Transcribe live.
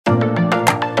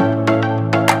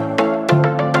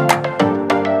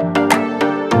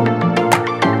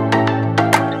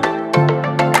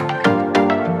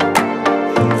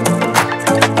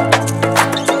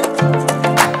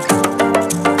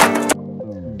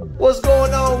What's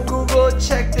going on, Google?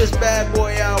 Check this bad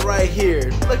boy out right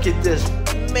here. Look at this.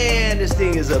 Man, this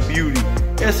thing is a beauty.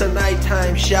 It's a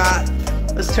nighttime shot.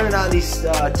 Let's turn on these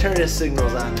turn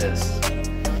signals on this.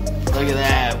 Look at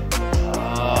that.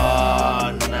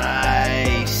 Oh,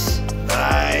 nice.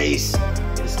 Nice.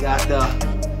 It's got the...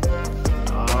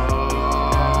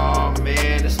 Oh,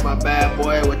 man. This is my bad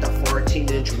boy with the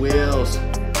 14-inch wheels.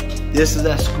 This is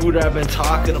that scooter I've been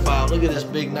talking about. Look at this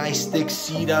big, nice, thick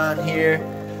seat on here.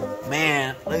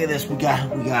 Man, look at this. We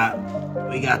got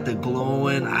the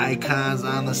glowing icons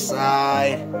on the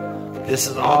side. This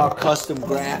is all custom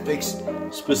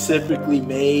graphics, specifically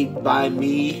made by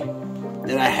me,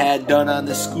 that I had done on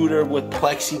the scooter with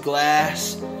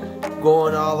plexiglass,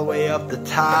 going all the way up the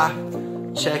top.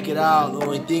 Check it out. The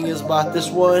only thing is about this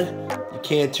one, you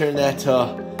can't turn that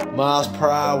to miles per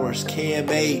hour. It's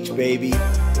kmh, baby.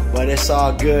 But it's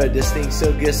all good. This thing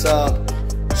still gets up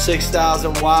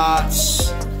 6,000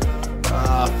 watts.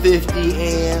 50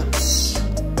 amps,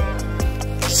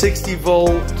 60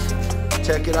 volts.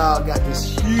 Check it out, got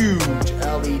this huge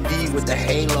LED with the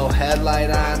halo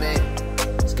headlight on it.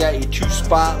 It's got your 2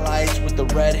 spotlights with the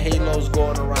red halos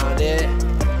going around it.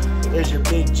 There's your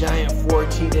big giant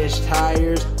 14-inch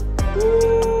tires.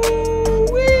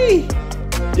 Woo-wee!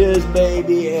 This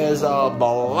baby is a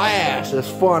blast. It's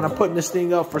fun. I'm putting this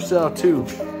thing up for sale too.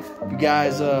 You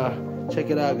guys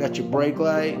check it out, got your brake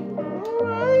light.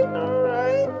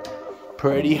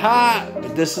 Pretty hot,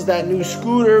 but this is that new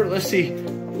scooter. Let's see,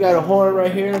 we got a horn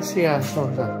right here. Let's see how it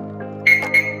sounds.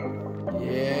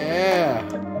 Yeah,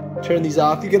 turn these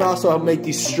off. You can also make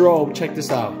these strobe. Check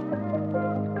this out.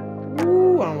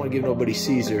 Ooh, I don't want to give nobody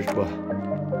Caesars, but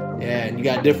yeah, and you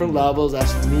got different levels.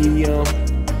 That's medium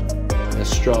and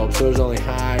strobe. So there's only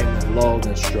high and then low and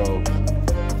then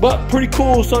strobe. But pretty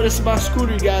cool. So this is my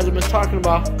scooter, you guys, I've been talking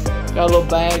about. Got a little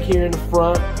bag here in the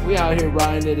front. We out here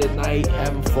riding it at night,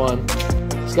 having fun.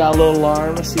 It's got a little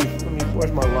alarm. Let's see.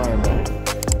 Where's my alarm at?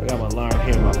 I got my alarm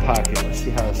here in my pocket. Let's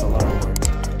see how this alarm works.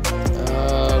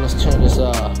 Let's turn this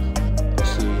off.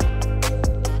 Let's see.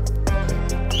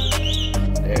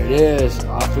 There it is.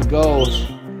 Off it goes.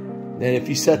 Then if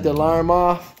you set the alarm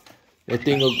off, that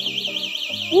thing will...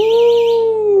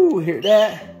 Woo! Hear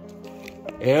that?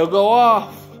 It'll go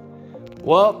off.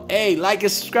 Well, hey, like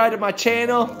and subscribe to my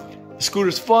channel. The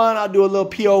scooter's fun. I'll do a little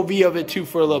POV of it too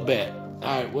for a little bit. All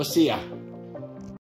right, we'll see ya.